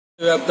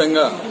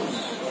వ్యాప్తంగా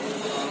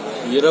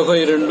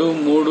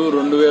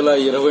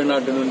 22/3/2020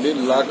 నాటి నుండి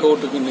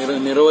లాకౌట్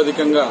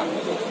నిరవధికంగా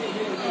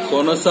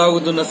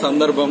కొనసాగుతున్న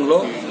సందర్భంలో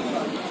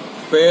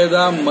పేద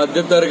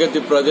మధ్యతరగతి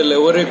ప్రజలు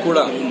ఎవరే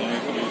కూడా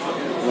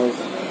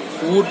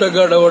పూట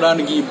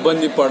గడవడానికి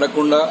ఇబ్బంది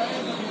పడకుండా,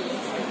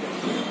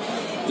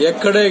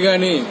 ఎక్కడే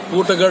గాని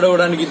పూట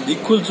గడవడానికి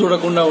దిక్కులు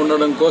చూడకుండా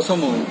ఉండడం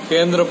కోసము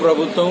కేంద్ర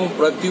ప్రభుత్వం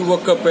ప్రతి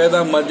ఒక్క పేద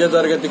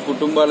మధ్యతరగతి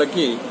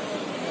కుటుంబాలకి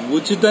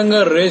ఉచితంగా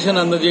రేషన్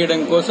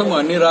అందజేయడం కోసం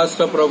అన్ని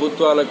రాష్ట్ర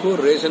ప్రభుత్వాలకు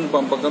రేషన్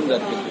పంపకం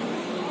జరిగింది.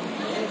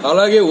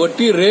 అలాగే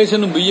ఒట్టి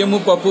రేషన్ బియ్యము,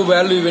 పప్పు,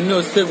 బ్యాలు ఇవన్నీ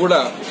వస్తే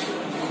కూడా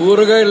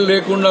కూరగాయలు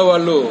లేకుండా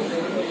వాళ్ళు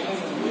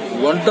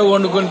వంట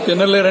వండుకొని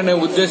తినలేరనే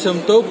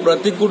ఉద్దేశంతో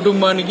ప్రతి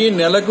కుటుంబానికి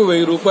నెలకు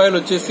 1000 రూపాయలు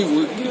వచ్చేసి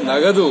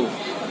నగదు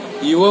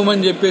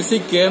ఇవ్వమని చెప్పేసి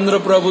కేంద్ర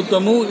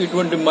ప్రభుత్వము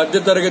ఇటువంటి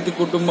మధ్యతరగతి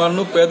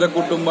కుటుంబాలను, పేద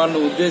కుటుంబాలను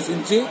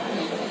ఉద్దేశించి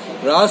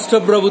రాష్ట్ర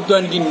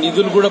ప్రభుత్వానికి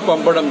నిధులు కూడా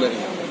పంపడం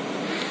జరిగింది.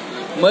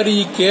 మరి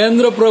ఈ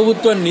కేంద్ర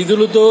ప్రభుత్వ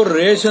నిధులతో,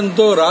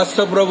 రేషన్తో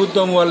రాష్ట్ర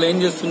ప్రభుత్వం వాళ్ళు ఏం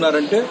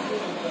చేస్తున్నారంటే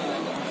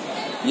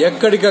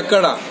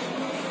ఎక్కడికక్కడ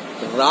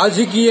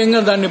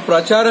రాజకీయంగా దాన్ని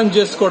ప్రచారం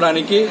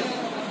చేసుకోవడానికి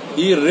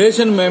ఈ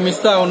రేషన్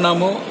మేమిస్తా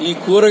ఉన్నాము, ఈ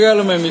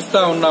కూరగాయలు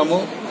మేమిస్తా ఉన్నాము,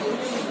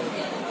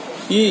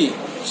 ఈ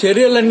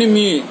చర్యలన్నీ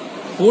మీ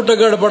పూట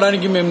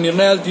గడపడానికి మేము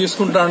నిర్ణయాలు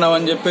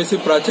తీసుకుంటున్నామని చెప్పేసి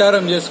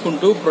ప్రచారం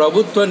చేసుకుంటూ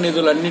ప్రభుత్వ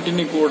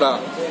నిధులన్నిటినీ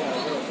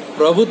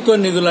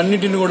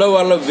కూడా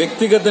వాళ్ళ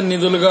వ్యక్తిగత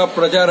నిధులుగా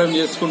ప్రచారం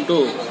చేసుకుంటూ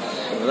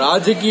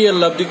రాజకీయ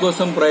లబ్ధి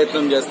కోసం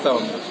ప్రయత్నం చేస్తా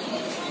ఉన్నారు.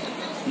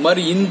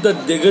 మరి ఇంత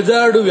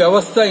దిగజాడు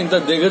వ్యవస్థ, ఇంత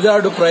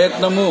దిగజాడు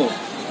ప్రయత్నము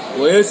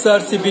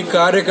వైఎస్ఆర్సీపీ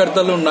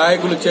కార్యకర్తలు,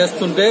 నాయకులు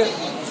చేస్తుంటే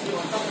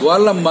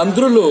వాళ్ళ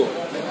మంత్రులు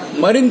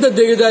మరింత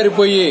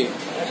దిగజారిపోయి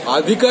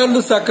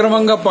అధికారులు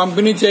సక్రమంగా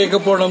పంపిణీ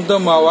చేయకపోవడంతో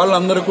మా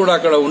వాళ్ళందరూ కూడా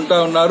అక్కడ ఉంటా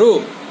ఉన్నారు,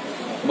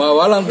 మా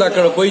వాళ్ళంతా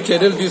అక్కడ పోయి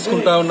చర్యలు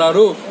తీసుకుంటా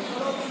ఉన్నారు,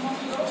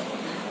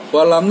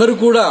 వాళ్ళందరూ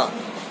కూడా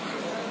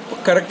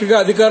కరెక్ట్ గా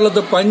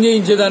అధికారులతో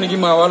పనిచేయించేదానికి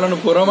మా వాళ్ళను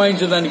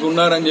పురమాయించేదానికి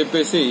ఉన్నారని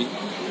చెప్పేసి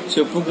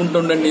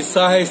చెప్పుకుంటుండే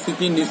నిస్సహాయ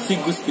స్థితి,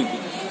 నిస్సిగ్గు స్థితి.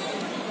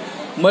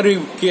 మరి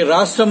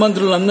రాష్ట్ర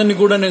మంత్రులందరినీ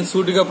కూడా నేను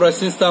సూటిగా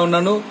ప్రశ్నిస్తా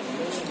ఉన్నాను,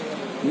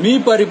 మీ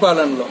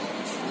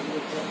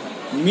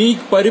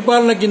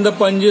పరిపాలన కింద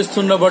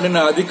పనిచేస్తున్నబడిన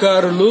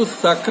అధికారులు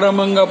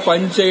సక్రమంగా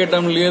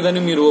పనిచేయటం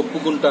లేదని మీరు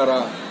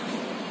ఒప్పుకుంటారా?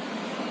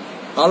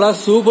 అలా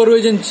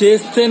సూపర్విజన్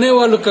చేస్తేనే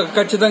వాళ్ళు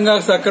ఖచ్చితంగా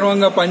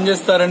సక్రమంగా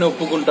పనిచేస్తారని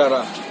ఒప్పుకుంటారా?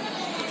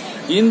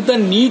 ఇంత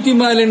నీతి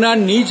మాలిన,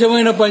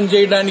 నీచమైన పని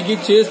చేయడానికి,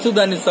 చేస్తూ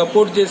దాన్ని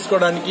సపోర్ట్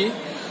చేసుకోవడానికి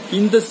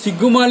ఇంత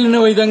సిగ్గుమాలిన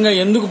విధంగా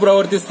ఎందుకు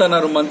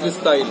ప్రవర్తిస్తున్నారు మంత్రి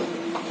స్థాయిలో?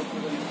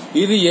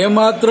 ఇది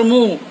ఏమాత్రము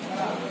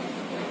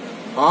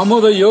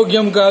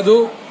ఆమోదయోగ్యం కాదు.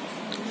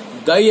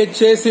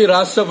 దయచేసి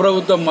రాష్ట్ర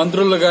ప్రభుత్వ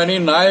మంత్రులు గాని,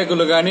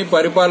 నాయకులు గాని,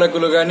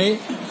 పరిపాలకులు గాని,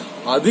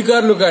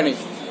 అధికారులు గాని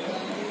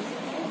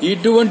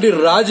ఇటువంటి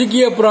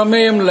రాజకీయ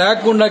ప్రమేయం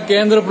లేకుండా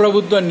కేంద్ర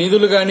ప్రభుత్వ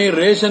నిధులు గాని,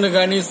 రేషన్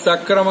గాని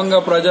సక్రమంగా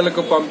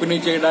ప్రజలకు పంపిణీ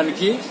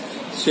చేయడానికి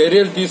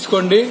చర్యలు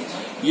తీసుకోండి.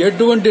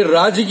 ఎటువంటి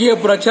రాజకీయ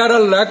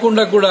ప్రచారాలు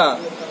లేకుండా కూడా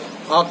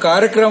ఆ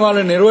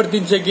కార్యక్రమాలను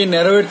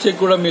నెరవేర్చేకి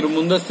కూడా మీరు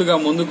ముందస్తుగా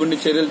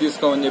ముందుకుండి చర్యలు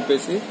తీసుకోమని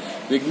చెప్పేసి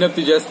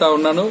విజ్ఞప్తి చేస్తా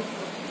ఉన్నాను.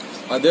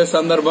 అదే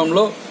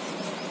సందర్భంలో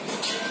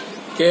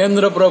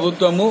కేంద్ర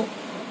ప్రభుత్వము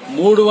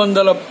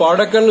 300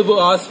 పడకలు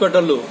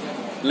హాస్పిటల్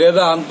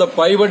లేదా అంత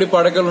పైబడి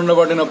పడకలు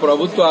ఉండబడిన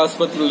ప్రభుత్వ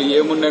ఆసుపత్రులు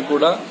ఏమున్నా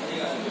కూడా,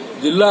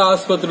 జిల్లా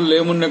ఆసుపత్రులు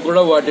ఏమున్నా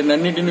కూడా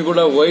వాటినన్నిటిని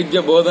కూడా వైద్య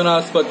బోధన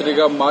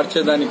ఆసుపత్రిగా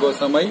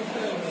మార్చేదానికోసమై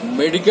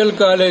మెడికల్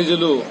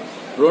కాలేజీలు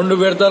 2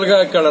 విడతలుగా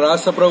ఇక్కడ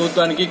రాష్ట్ర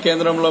ప్రభుత్వానికి,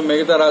 కేంద్రంలో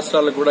మిగతా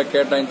రాష్ట్రాలకు కూడా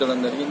కేటాయించడం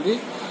జరిగింది.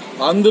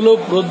 అందులో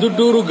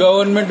ప్రొద్దుటూరు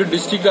గవర్నమెంట్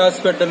డిస్టిక్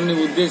హాస్పిటల్ ని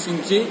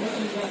ఉద్దేశించి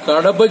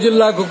కడప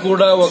జిల్లాకు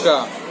కూడా ఒక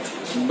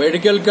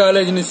మెడికల్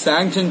కాలేజీని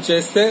శాంక్షన్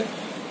చేస్తే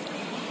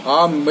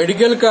ఆ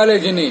మెడికల్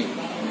కాలేజీని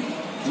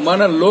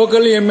మన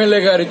లోకల్ ఎమ్మెల్యే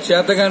గారి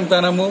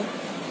చేతగానితనము,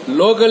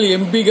 లోకల్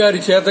ఎంపీ గారి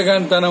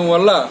చేతగానితనం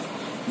వల్ల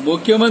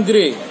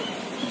ముఖ్యమంత్రి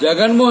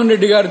జగన్మోహన్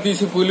రెడ్డి గారు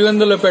తీసి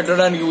పులివెందులో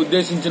పెట్టడానికి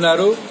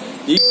ఉద్దేశించినారు.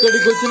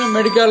 ఇక్కడికి వచ్చిన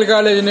మెడికల్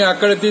కాలేజీని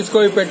అక్కడ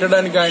తీసుకొని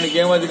పెట్టడానికి ఆయనకి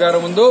ఏం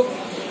అధికారం ఉందో,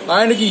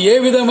 ఆయనకి ఏ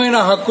విధమైన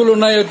హక్కులు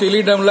ఉన్నాయో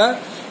తెలియడంలా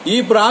ఈ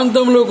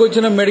ప్రాంతంలోకి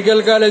వచ్చిన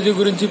మెడికల్ కాలేజీ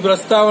గురించి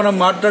ప్రస్తావన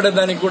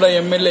మాట్లాడేదానికి కూడా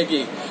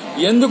ఎమ్మెల్యేకి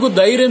ఎందుకు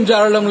ధైర్యం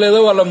చాలడం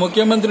లేదో, వాళ్ళ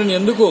ముఖ్యమంత్రిని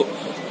ఎందుకు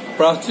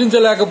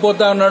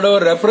ప్రశ్నించలేకపోతా ఉన్నాడో,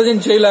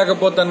 రిప్రజెంట్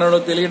చేయలేకపోతున్నాడో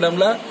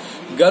తెలియడంలా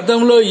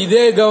గతంలో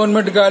ఇదే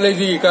గవర్నమెంట్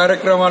కాలేజీ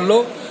కార్యక్రమాల్లో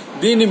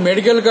దీన్ని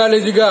మెడికల్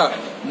కాలేజీగా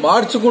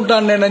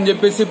మార్చుకుంటాను నేనని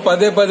చెప్పేసి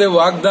పదే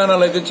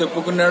వాగ్దానాలు అయితే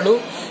చెప్పుకున్నాడు.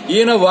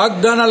 ఈయన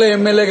వాగ్దానాల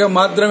ఎమ్మెల్యేగా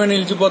మాత్రమే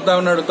నిలిచిపోతా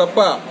ఉన్నాడు తప్ప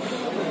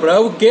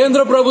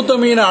కేంద్ర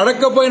ప్రభుత్వం ఈయన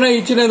అడక్కపోయినా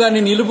ఇచ్చిన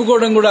దాన్ని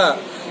నిలుపుకోవడం కూడా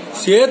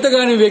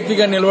చేతగాని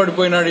వ్యక్తిగా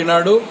నిలబడిపోయినాడు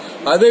ఈనాడు.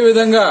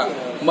 అదేవిధంగా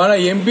మన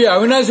ఎంపీ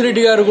అవినాష్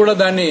రెడ్డి గారు కూడా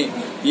దాన్ని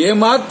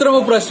ఏమాత్రము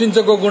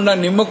ప్రశ్నించుకోకుండా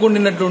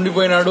నిమ్మకుండినట్టు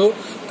ఉండిపోయినాడు.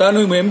 తాను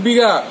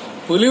ఎంపీగా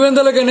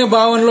పులివెందులకనే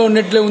భావనలో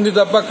ఉన్నట్లే ఉంది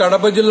తప్ప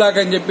కడప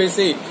జిల్లాకని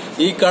చెప్పేసి,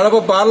 ఈ కడప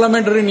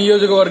పార్లమెంటరీ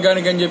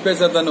నియోజకవర్గానికి అని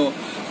చెప్పేసి అతను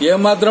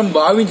ఏమాత్రం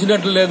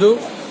భావించినట్లు లేదు.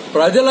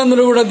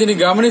 ప్రజలందరూ కూడా దీన్ని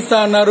గమనిస్తా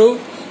ఉన్నారు.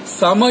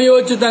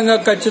 సమయోచితంగా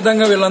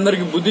ఖచ్చితంగా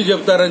వీళ్ళందరికీ బుద్ధి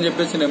చెప్తారని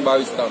చెప్పేసి నేను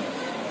భావిస్తాను.